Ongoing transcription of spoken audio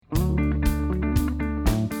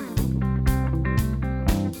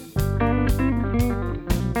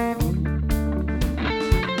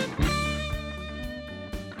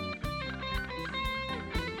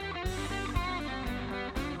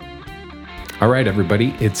All right,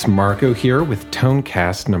 everybody, it's Marco here with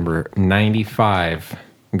Tonecast number 95.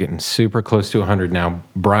 I'm getting super close to 100 now.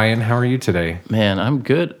 Brian, how are you today? Man, I'm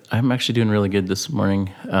good. I'm actually doing really good this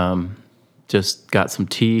morning. Just got some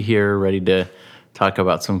tea here, ready to talk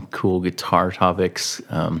about some cool guitar topics.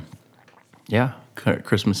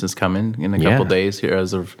 Christmas is coming in a couple days here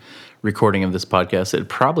as of recording of this podcast. It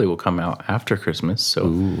probably will come out after Christmas,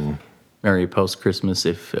 so Merry post-Christmas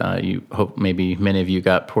if you hope maybe many of you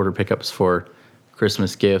got Porter pickups for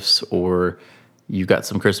Christmas gifts or you got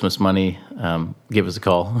some Christmas money, give us a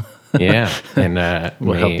call. Yeah, and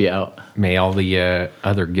we'll help you out. May all the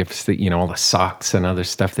other gifts that, all the socks and other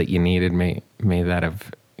stuff that you needed, may that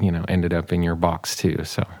have, ended up in your box too.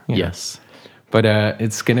 So, yes. But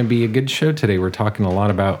it's going to be a good show today. We're talking a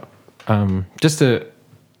lot about just a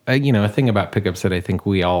thing about pickups that I think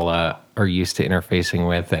we all are used to interfacing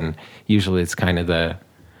with, and usually it's kind of the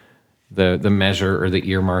measure or the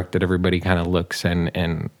earmark that everybody kind of looks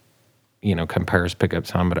and compares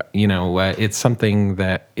pickups on. But it's something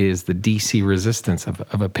that is the DC resistance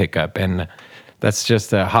of a pickup, and that's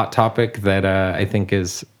just a hot topic that I think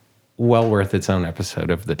is well worth its own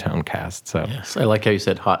episode of the Tonecast. So yes, I like how you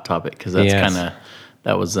said hot topic because that's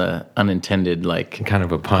that was a unintended kind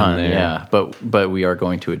of a pun there. Yeah, but we are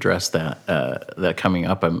going to address that coming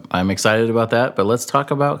up. I'm excited about that. But let's talk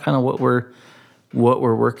about kind of what we're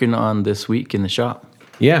working on this week in the shop.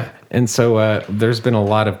 Yeah, and so there's been a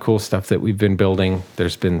lot of cool stuff that we've been building.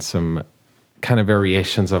 There's been some kind of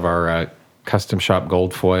variations of our custom shop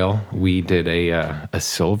gold foil. We did a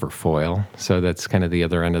silver foil, so that's kind of the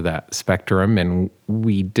other end of that spectrum. And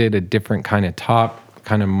we did a different kind of top,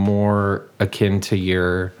 kind of more akin to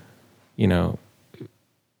your,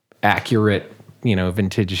 accurate,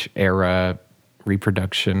 vintage era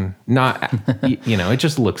reproduction. Not, it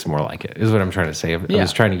just looks more like it, is what I'm trying to say. I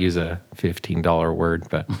was trying to use a $15 word,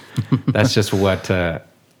 but that's just what,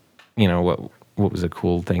 what was a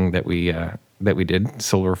cool thing that we did,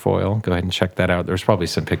 silver foil. Go ahead and check that out. There's probably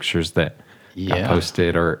some pictures that got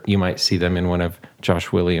posted, or you might see them in one of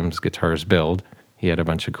Josh Williams' Guitars Build. He had a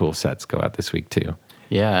bunch of cool sets go out this week too.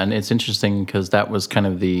 Yeah, and it's interesting because that was kind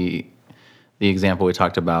of the example we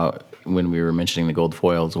talked about when we were mentioning the gold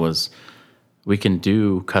foils was we can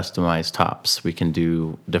do customized tops. We can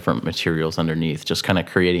do different materials underneath, just kind of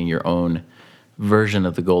creating your own version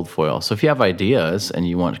of the gold foil. So if you have ideas and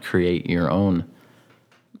you want to create your own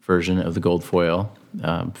version of the gold foil,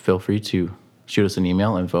 feel free to shoot us an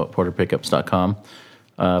email, info@porterpickups.com.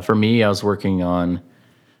 For me, I was working on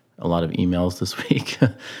a lot of emails this week,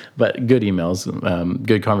 but good emails,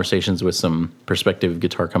 good conversations with some prospective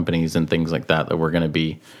guitar companies and things like that we're going to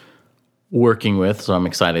be working with. So I'm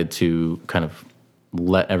excited to kind of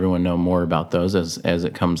let everyone know more about those as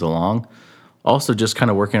it comes along. Also, just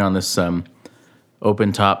kind of working on this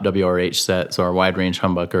open top WRH set. So our wide range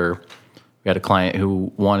humbucker. We had a client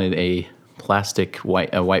who wanted a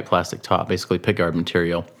white plastic top, basically pickguard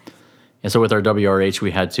material. And so with our WRH,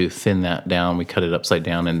 we had to thin that down. We cut it upside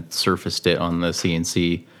down and surfaced it on the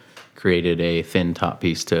CNC, created a thin top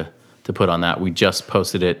piece to put on that. We just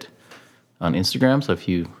posted it on Instagram. So if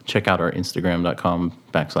you check out our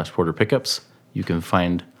Instagram.com/porterpickups, you can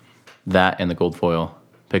find that and the gold foil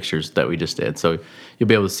pictures that we just did. So you'll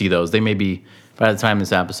be able to see those. They may be, by the time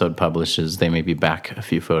this episode publishes, they may be back a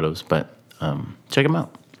few photos, but check them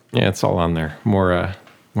out. Yeah, it's all on there. More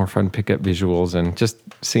fun pickup visuals and just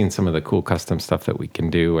seeing some of the cool custom stuff that we can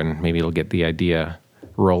do, and maybe it'll get the idea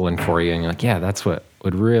rolling for you, and you're like, yeah, that's what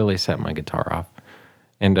would really set my guitar off.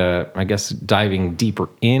 And I guess diving deeper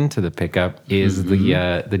into the pickup is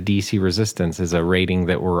the DC resistance is a rating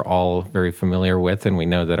that we're all very familiar with, and we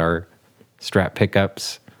know that our Strat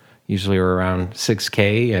pickups usually are around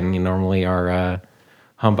 6K, and normally our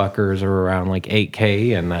humbuckers are around like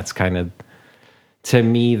 8K, and that's kind of, to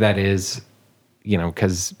me, that is,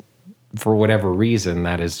 because for whatever reason,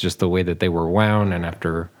 that is just the way that they were wound, and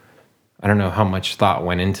after, I don't know how much thought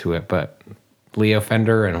went into it, but Leo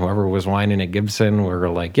Fender and whoever was winding at Gibson were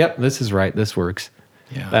like, yep, this is right, this works.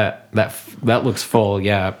 Yeah. That looks full,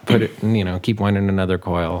 yeah, put it, keep winding another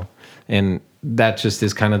coil. And that just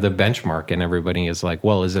is kind of the benchmark, and everybody is like,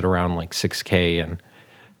 well, is it around like 6K? And,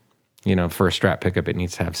 for a Strat pickup, it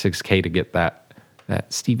needs to have 6K to get that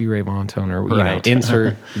Stevie Ray Vaughan tone, or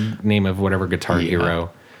insert name of whatever guitar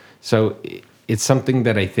hero. So it's something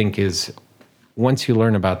that I think is, once you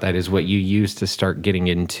learn about that, is what you use to start getting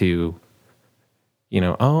into,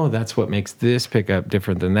 that's what makes this pickup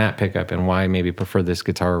different than that pickup, and why I maybe prefer this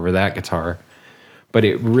guitar over that guitar. But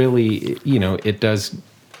it really, it does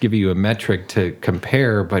give you a metric to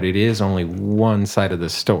compare, but it is only one side of the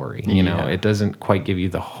story. It doesn't quite give you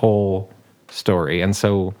the whole story. And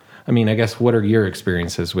so I mean, I guess what are your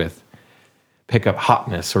experiences with pickup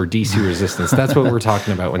hotness or DC resistance? That's what we're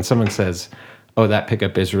talking about. When someone says, oh, that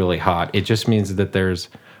pickup is really hot, it just means that there's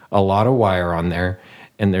a lot of wire on there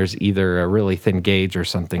and there's either a really thin gauge or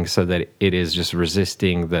something so that it is just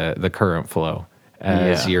resisting the current flow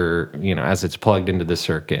as as it's plugged into the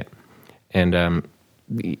circuit. And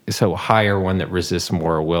so a higher one that resists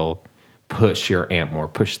more will push your amp more,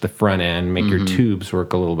 push the front end, make your tubes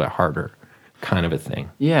work a little bit harder, kind of a thing.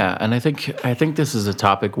 Yeah, and I think this is a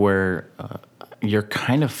topic where you're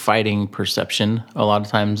kind of fighting perception a lot of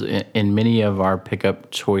times. In many of our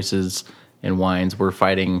pickup choices and wines, we're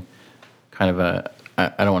fighting kind of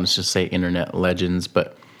I don't want to just say internet legends,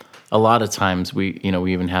 but a lot of times we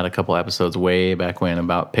even had a couple episodes way back when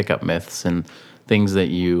about pickup myths and things that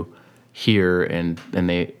you hear and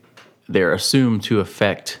they're assumed to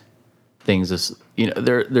affect things as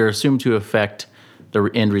they're assumed to affect the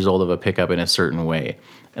end result of a pickup in a certain way,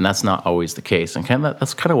 and that's not always the case. And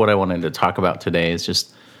that's kind of what I wanted to talk about today. Is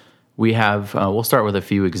just we have we'll start with a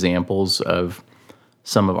few examples of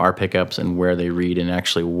some of our pickups and where they read and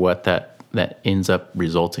actually what that ends up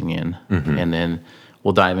resulting in, and then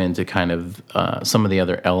we'll dive into kind of some of the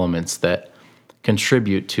other elements that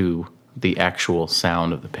contribute to the actual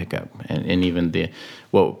sound of the pickup, and even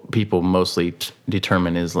what people mostly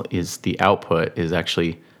determine is the output is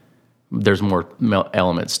actually there's more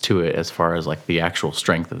elements to it as far as like the actual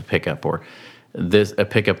strength of the pickup, or a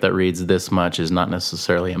pickup that reads this much is not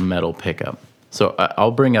necessarily a metal pickup. So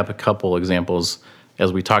I'll bring up a couple examples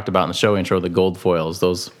as we talked about in the show intro. The gold foils,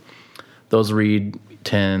 those read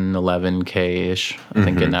 10, 11K-ish, I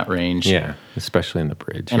think in that range. Yeah, especially in the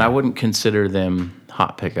bridge. And I wouldn't consider them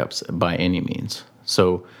hot pickups by any means.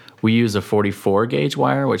 So we use a 44 gauge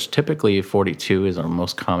wire, which typically 42 is our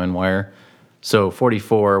most common wire. So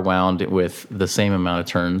 44 wound with the same amount of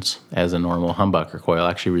turns as a normal humbucker coil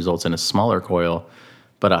actually results in a smaller coil,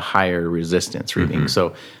 but a higher resistance reading.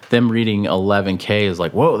 So them reading 11K is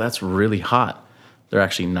like, whoa, that's really hot. They're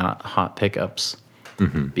actually not hot pickups.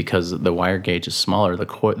 Because the wire gauge is smaller,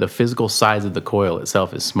 the physical size of the coil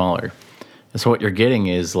itself is smaller. And so what you're getting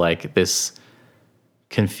is like this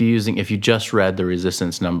confusing, if you just read the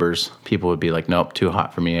resistance numbers, people would be like, nope, too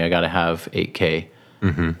hot for me, I gotta have 8K.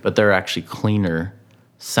 But they're actually cleaner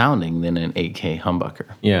sounding than an 8K humbucker.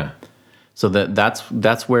 Yeah. So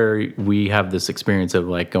that's where we have this experience of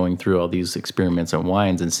like going through all these experiments and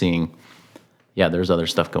wines and seeing, yeah, there's other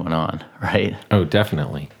stuff going on, right? Oh,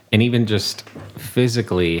 definitely. And even just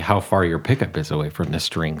physically how far your pickup is away from the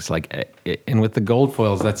strings. And with the gold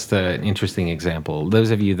foils, that's the interesting example.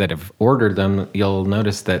 Those of you that have ordered them, you'll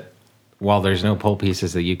notice that while there's no pull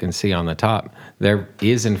pieces that you can see on the top, there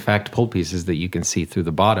is in fact pull pieces that you can see through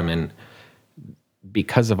the bottom. And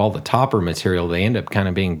because of all the topper material, they end up kind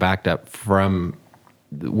of being backed up from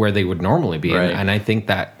where they would normally be. Right. And I think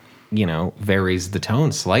that, varies the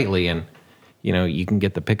tone slightly. And, you can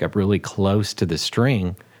get the pickup really close to the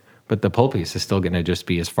string, but the pull piece is still going to just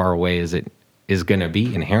be as far away as it is going to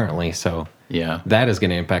be inherently. So yeah, that is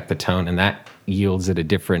going to impact the tone, and that yields it a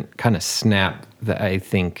different kind of snap that I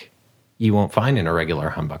think you won't find in a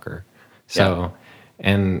regular humbucker. So,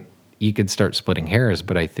 and you could start splitting hairs,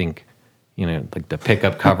 but I think, like the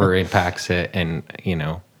pickup cover impacts it. And,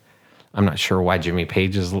 I'm not sure why Jimmy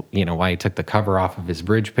Page is, why he took the cover off of his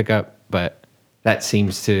bridge pickup, but that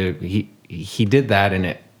seems to, he did that and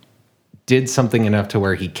it did something enough to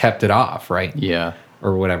where he kept it off, right? Yeah.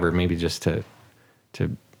 Or whatever, maybe just to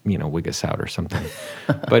wig us out or something.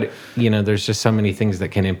 But, there's just so many things that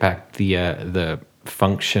can impact the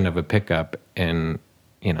function of a pickup, and,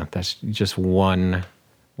 that's just one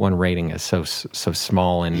rating is so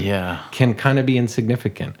small and can kind of be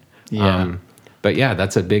insignificant. Yeah. But yeah,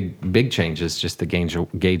 that's a big change, is just the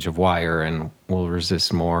gauge of wire, and will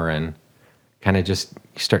resist more and kind of just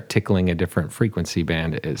start tickling a different frequency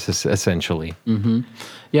band, essentially.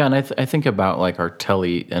 Yeah, and I think about like our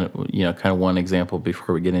Tele, and kind of one example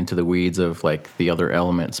before we get into the weeds of like the other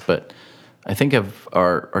elements, but I think of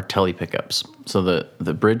our Tele pickups. So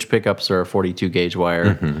the bridge pickups are a 42 gauge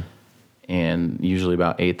wire, and usually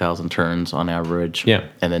about 8,000 turns on average. Yeah.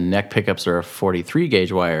 And the neck pickups are a 43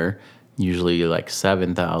 gauge wire, usually like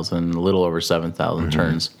 7,000, a little over 7,000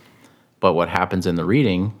 turns. But what happens in the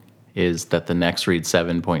reading is that the necks read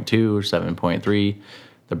 7.2 or 7.3.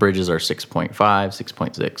 The bridges are 6.5,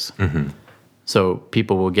 6.6. So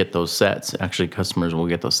people will get those sets. Actually, customers will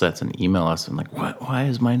get those sets and email us and like, what? Why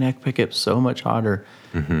is my neck pickup so much hotter?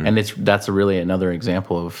 And that's really another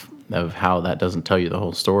example of how that doesn't tell you the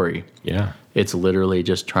whole story. Yeah. It's literally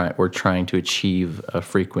just we're trying to achieve a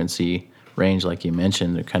frequency range, like you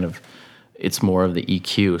mentioned. It's more of the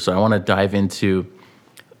EQ. So I want to dive into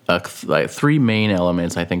like three main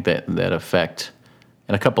elements I think that affect,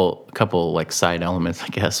 and a couple like side elements, I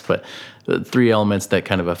guess, but the three elements that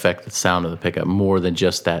kind of affect the sound of the pickup more than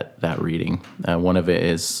just that reading. One of it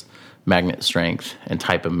is magnet strength and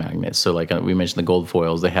type of magnet. So like we mentioned the gold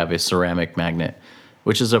foils, they have a ceramic magnet,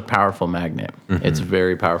 which is a powerful magnet. It's a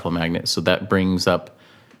very powerful magnet. So that brings up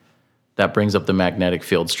the magnetic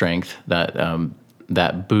field strength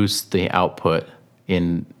that boosts the output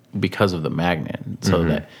in because of the magnet. So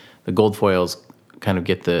that the gold foils kind of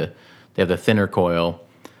they have the thinner coil,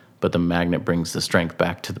 but the magnet brings the strength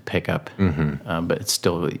back to the pickup. But it's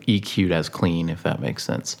still EQ'd as clean, if that makes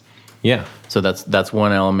sense. Yeah. So that's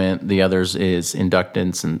one element. The others is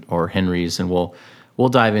inductance or Henrys, and we'll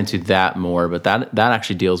dive into that more. But that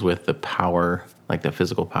actually deals with the power, like the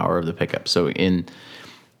physical power of the pickup. So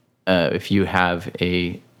if you have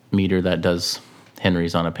a meter that does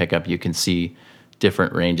Henrys on a pickup, you can see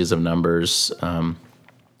different ranges of numbers.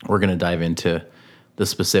 We're going to dive into the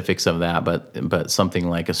specifics of that, but something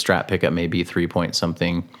like a Strat pickup may be 3 point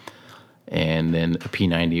something, and then a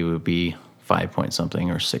P90 would be 5 point something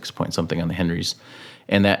or 6 point something on the Henrys,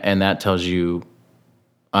 and that tells you,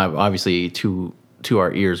 obviously to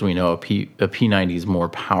our ears, we know a P90 is more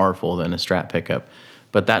powerful than a Strat pickup,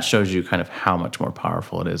 but that shows you kind of how much more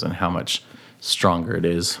powerful it is and how much stronger it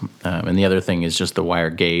is. And the other thing is just the wire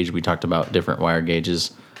gauge. We talked about different wire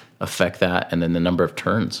gauges affect that, and then the number of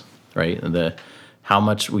turns, right? How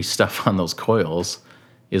much we stuff on those coils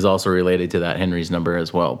is also related to that Henry's number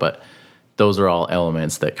as well. But those are all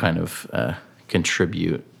elements that kind of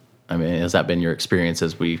contribute. I mean, has that been your experience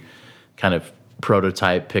as we kind of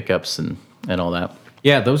prototype pickups and all that?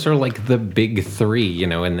 Yeah, those are like the big three,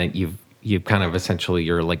 and that you've kind of essentially,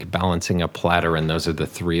 you're like balancing a platter, and those are the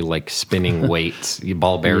three like spinning weights,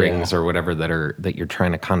 ball bearings or whatever that you're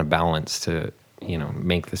trying to kind of balance to,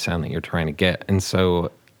 make the sound that you're trying to get. And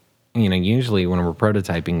so, usually when we're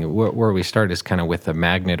prototyping, where we start is kind of with a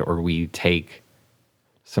magnet, or we take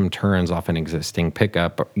some turns off an existing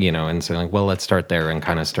pickup, and so like, well, let's start there and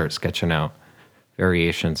kind of start sketching out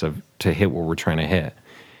variations to hit what we're trying to hit.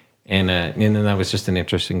 And then that was just an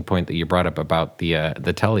interesting point that you brought up about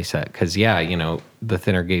the tele set, because the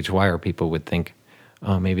thinner gauge wire, people would think,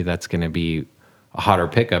 oh, maybe that's going to be a hotter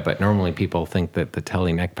pickup, but normally people think that the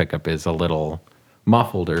tele neck pickup is a little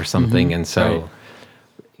muffled or something, and so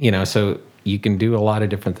so you can do a lot of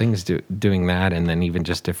different things doing that, and then even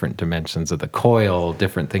just different dimensions of the coil,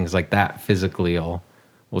 different things like that physically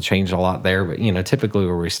will change a lot there. But typically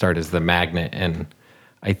where we start is the magnet, and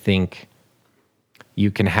I think you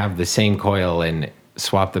can have the same coil and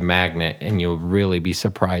swap the magnet, and you'll really be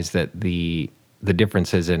surprised at the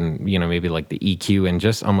differences in, maybe like the EQ and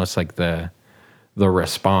just almost like the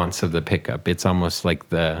response of the pickup. It's almost like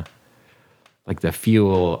the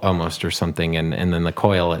fuel almost or something, and then the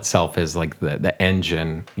coil itself is like the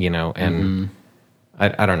engine, and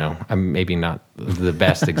I don't know. I'm maybe not the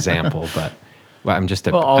best example, but I'm just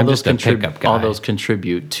a pickup guy. All those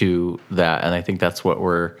contribute to that, and I think that's what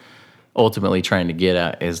we're ultimately trying to get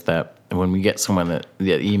at, is that when we get someone that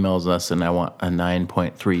emails us and I want a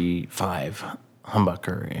 9.35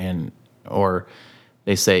 humbucker, or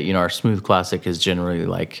they say, our Smooth Classic is generally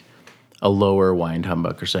like a lower wind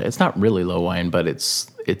humbucker. So it's not really low wind, but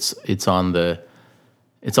it's on the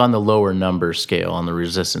lower number scale on the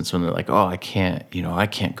resistance, when they're like, oh, I can't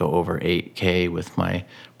go over 8K with my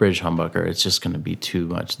bridge humbucker. It's just going to be too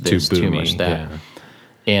much this, too boomy, too much that.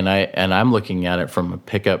 Yeah. And I'm looking at it from a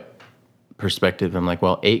pickup perspective. I'm like,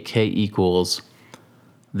 well, 8K equals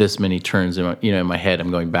this many turns. In my head, I'm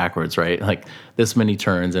going backwards, right? Like this many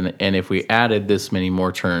turns, and if we added this many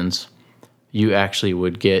more turns, you actually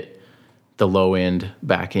would get the low end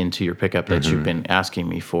back into your pickup that you've been asking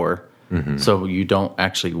me for. So you don't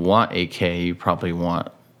actually want 8K, you probably want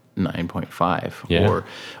 9.5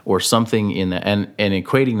 or something in that. And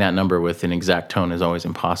equating that number with an exact tone is always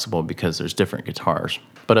impossible because there's different guitars.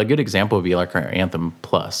 But a good example would be like our Anthem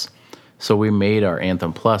Plus. So we made our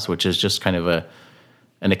Anthem Plus, which is just kind of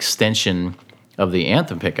an extension of the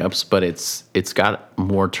Anthem pickups, but it's got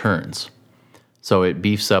more turns. So it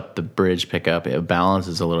beefs up the bridge pickup. It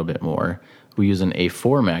balances a little bit more. We use an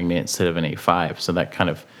A4 magnet instead of an A5, so that kind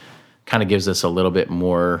of gives us a little bit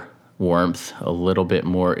more warmth, a little bit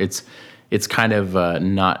more. It's kind of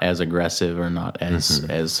not as aggressive or not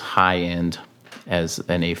as high end as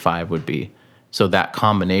an A5 would be. So that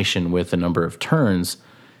combination with the number of turns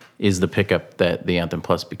is the pickup that the Anthem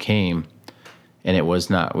Plus became. And it was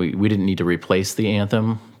not, we didn't need to replace the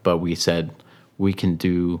Anthem, but we said we can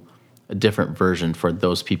do a different version for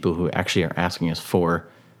those people who actually are asking us for,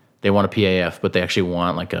 they want a PAF, but they actually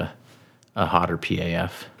want like a hotter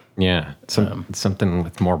PAF. Yeah, something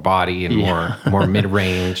with more body and more mid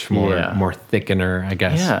range, more thickener, I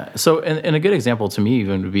guess. Yeah. So, and a good example to me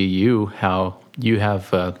even would be how you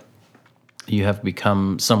have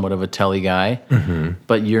become somewhat of a telly guy,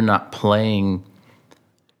 but you're not playing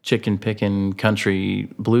chicken picking country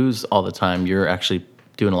blues all the time. You're actually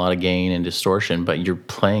doing a lot of gain and distortion, but you're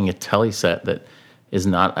playing a telly set that is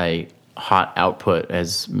not a hot output,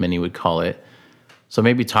 as many would call it. So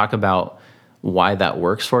maybe talk about why that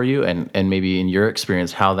works for you, and maybe in your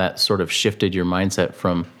experience how that sort of shifted your mindset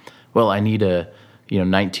from, well, I need a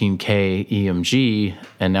 19K EMG,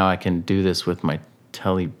 and now I can do this with my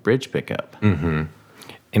telly bridge pickup.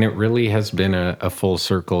 And it really has been a full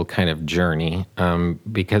circle kind of journey,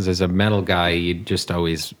 because as a metal guy,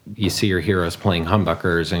 you see your heroes playing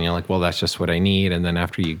humbuckers, and you're like, well, that's just what I need. And then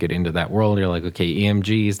after you get into that world, you're like, okay,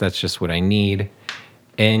 EMGs, that's just what I need.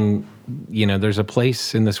 And there's a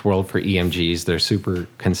place in this world for EMGs. They're super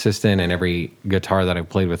consistent, and every guitar that I've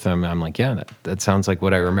played with them, I'm like, yeah, that sounds like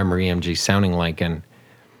what I remember EMGs sounding like. And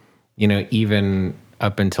even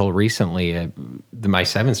up until recently, my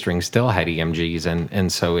 7-string still had EMGs,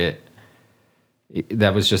 and so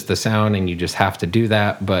that was just the sound, and you just have to do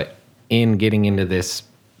that. But in getting into this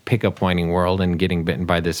pickup winding world and getting bitten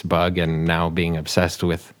by this bug, and now being obsessed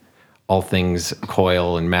with all things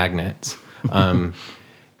coil and magnets,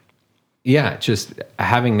 just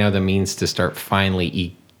having now the means to start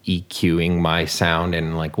finally EQing my sound,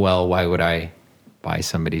 and like, well, why would I buy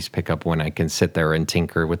somebody's pickup when I can sit there and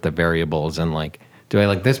tinker with the variables and like, do I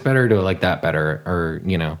like this better? Do I like that better? Or,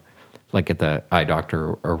 like at the eye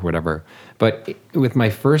doctor or whatever. But with my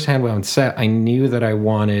first hand-wound set, I knew that I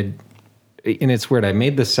wanted, and it's weird, I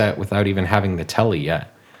made the set without even having the telly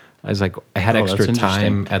yet. I was like, I had extra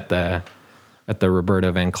time at the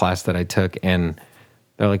Roberta Van class that I took, and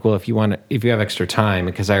they're like, well, if you have extra time,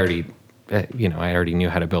 because I already knew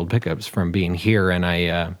how to build pickups from being here, and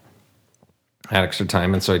I had extra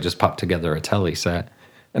time, and so I just popped together a telly set.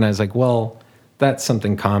 And I was like, well, that's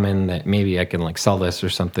something common that maybe I can like sell this or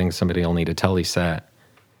something. Somebody will need a telly set.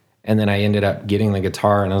 And then I ended up getting the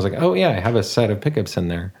guitar, and I was like, oh yeah, I have a set of pickups in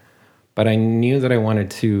there. But I knew that I wanted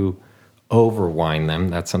to overwind them.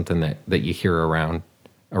 That's something that you hear around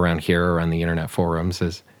here, around the internet forums,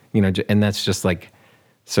 is, and that's just like,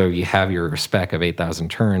 so you have your spec of 8,000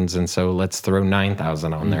 turns, and so let's throw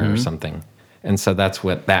 9,000 on there or something. And so that's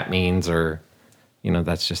what that means, or,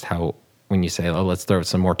 that's just how, when you say, oh, let's throw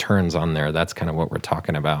some more turns on there, that's kind of what we're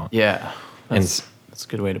talking about. Yeah, that's a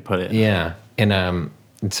good way to put it. Yeah, and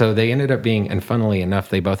so they ended up being, and funnily enough,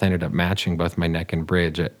 they both ended up matching both my neck and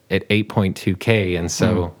bridge at 8.2K, and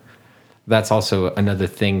so that's also another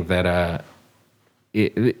thing that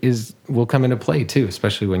will come into play too,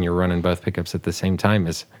 especially when you're running both pickups at the same time,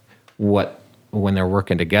 is when they're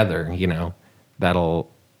working together, that'll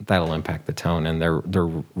impact the tone and their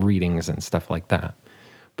readings and stuff like that.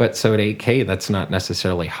 But so at 8K, that's not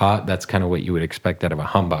necessarily hot. That's kind of what you would expect out of a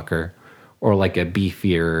humbucker, or like a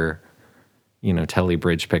beefier, telly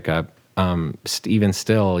bridge pickup. Even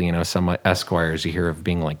still, some Esquires you hear of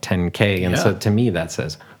being like 10K, and so to me that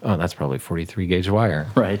says, oh, that's probably 43 gauge wire.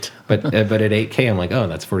 Right. But at 8K, I'm like, oh,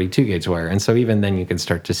 that's 42 gauge wire. And so even then you can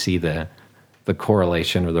start to see the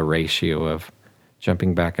correlation or the ratio of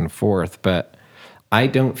jumping back and forth. But I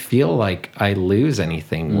don't feel like I lose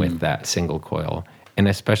anything with that single coil. And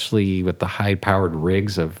especially with the high-powered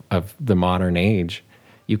rigs of the modern age,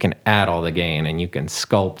 you can add all the gain and you can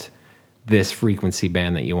sculpt this frequency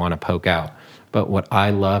band that you want to poke out. But what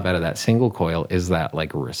I love out of that single coil is that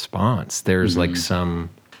like response. There's like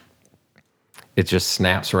it just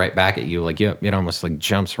snaps right back at you. Like, it almost like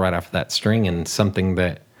jumps right off that string, and something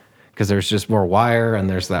that, because there's just more wire, and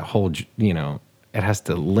there's that whole, it has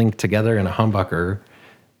to link together in a humbucker.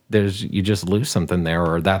 You just lose something there,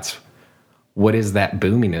 or what is that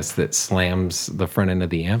boominess that slams the front end of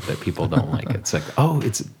the amp that people don't like? It's like, oh,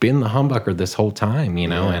 it's been the humbucker this whole time,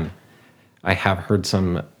 and I have heard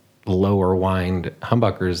some lower wind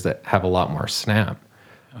humbuckers that have a lot more snap,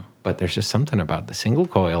 but there's just something about the single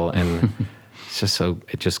coil, and it's just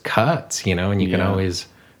it just cuts, and you can always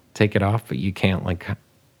take it off, but you can't like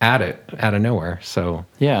add it out of nowhere. So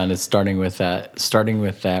and it's starting with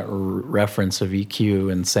that reference of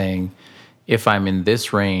EQ and saying, if I'm in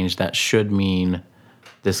this range, that should mean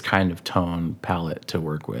this kind of tone palette to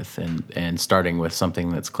work with, and starting with something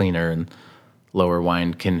that's cleaner and lower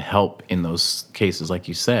wind can help in those cases, like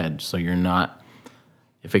you said. So you're not,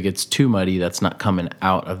 if it gets too muddy, that's not coming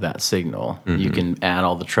out of that signal. You can add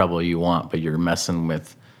all the treble you want, but you're messing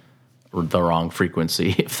with the wrong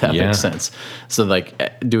frequency, if that makes sense. So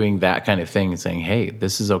like doing that kind of thing and saying, hey,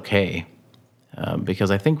 this is okay. Because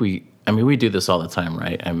I think I mean, we do this all the time,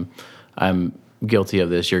 right? I'm guilty of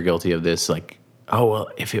this. You're guilty of this. Like, oh well,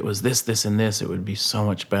 if it was this, this, and this, it would be so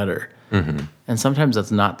much better. And sometimes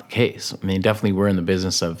that's not the case. I mean, definitely, we're in the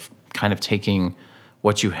business of kind of taking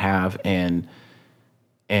what you have and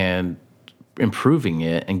improving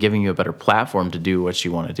it and giving you a better platform to do what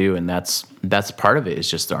you want to do. And that's part of it, is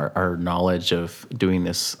just our knowledge of doing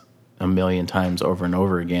this a million times over and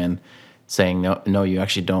over again, saying no, you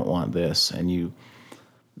actually don't want this, and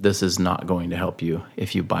this is not going to help you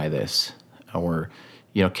if you buy this. Or,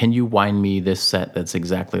 can you wind me this set that's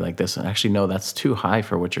exactly like this? And actually, no, that's too high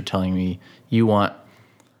for what you're telling me. You want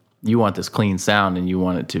this clean sound, and you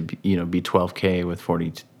want it to be 12K with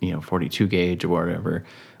 42 gauge or whatever.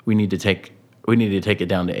 We need to take it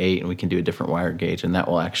down to 8, and we can do a different wire gauge, and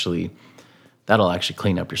that'll actually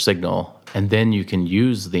clean up your signal. And then you can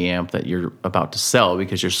use the amp that you're about to sell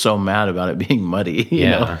because you're so mad about it being muddy. You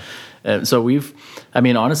know? And so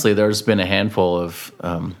honestly, there's been a handful of,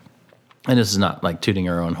 and this is not like tooting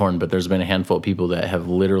our own horn, but there's been a handful of people that have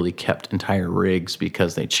literally kept entire rigs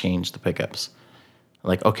because they changed the pickups.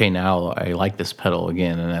 Like, okay, now I like this pedal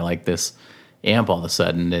again, and I like this amp all of a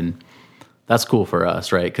sudden, and that's cool for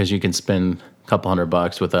us, right? Because you can spend a couple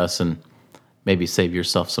 $100 with us and maybe save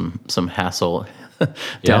yourself some hassle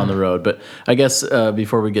down the road. But I guess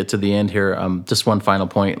before we get to the end here, just one final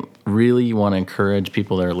point. Really want to encourage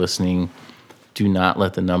people that are listening, do not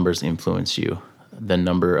let the numbers influence you.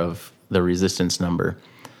 The resistance number.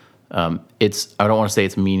 I don't want to say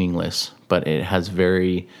it's meaningless, but it has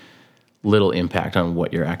very little impact on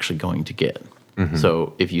what you're actually going to get.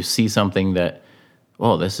 So if you see something that,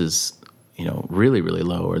 this is really, really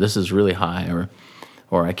low, or this is really high,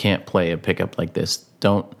 or I can't play a pickup like this,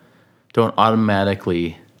 don't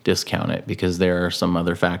automatically discount it, because there are some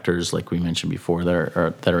other factors, like we mentioned before, that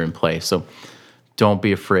are in play. So don't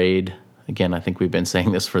be afraid. Again, I think we've been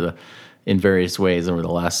saying this in various ways over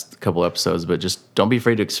the last couple episodes, but just don't be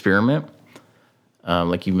afraid to experiment.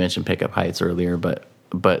 Like you mentioned pickup heights earlier,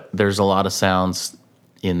 but there's a lot of sounds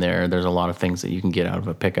in there. There's a lot of things that you can get out of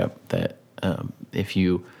a pickup that if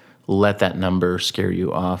you let that number scare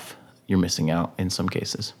you off, you're missing out in some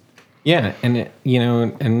cases. Yeah, and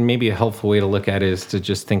and maybe a helpful way to look at it is to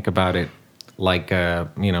just think about it like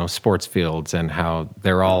sports fields, and how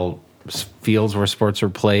they're all fields where sports are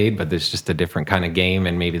played, but there's just a different kind of game,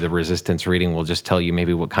 and maybe the resistance reading will just tell you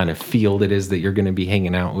maybe what kind of field it is that you're going to be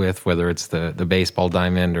hanging out with, whether it's the baseball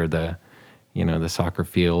diamond or the soccer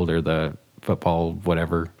field or the football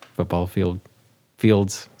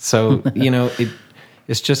fields. So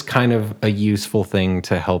it's just kind of a useful thing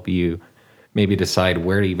to help you maybe decide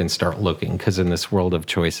where to even start looking, because in this world of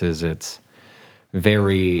choices, it's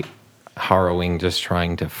very harrowing just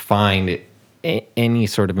trying to find any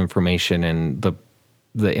sort of information, and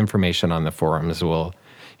the information on the forums will,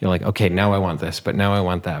 you're like, okay, now I want this, but now I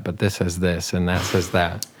want that, but this says this and that says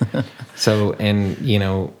that. So, and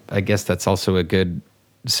I guess that's also a good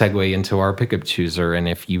segue into our pickup chooser. And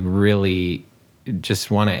if you really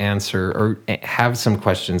just want to answer or have some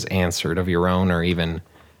questions answered of your own, or even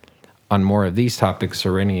on more of these topics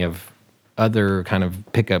or any of other kind of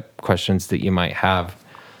pickup questions that you might have,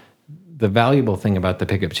 the valuable thing about the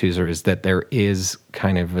pickup chooser is that there is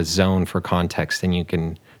kind of a zone for context, and you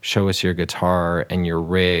can show us your guitar and your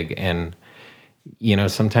rig. And,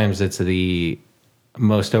 sometimes it's the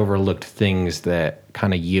most overlooked things that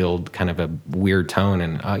kind of yield kind of a weird tone.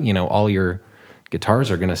 And, all your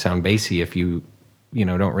guitars are going to sound bassy if you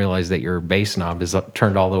don't realize that your bass knob is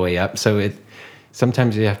turned all the way up. So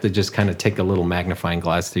sometimes you have to just kind of take a little magnifying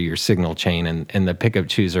glass through your signal chain, and the pickup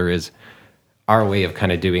chooser is our way of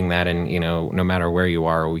kind of doing that. And, no matter where you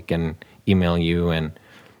are, we can email you and,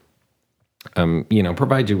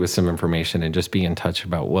 provide you with some information and just be in touch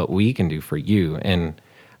about what we can do for you. And,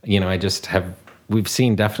 we've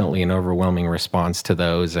seen definitely an overwhelming response to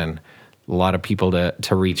those, and a lot of people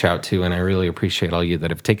to reach out to. And I really appreciate all you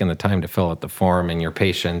that have taken the time to fill out the form and your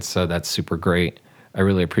patience. So that's super great. I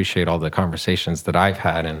really appreciate all the conversations that I've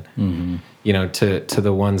had, and, to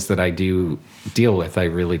the ones that I do deal with, I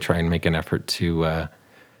really try and make an effort to,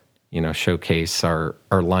 showcase our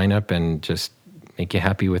lineup and just make you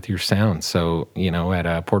happy with your sound. So, at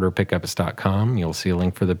porterpickups.com, you'll see a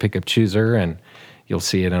link for the pickup chooser, and you'll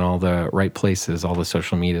see it in all the right places, all the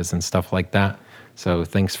social medias and stuff like that. So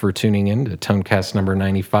thanks for tuning in to Tonecast number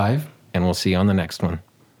 95, and we'll see you on the next one.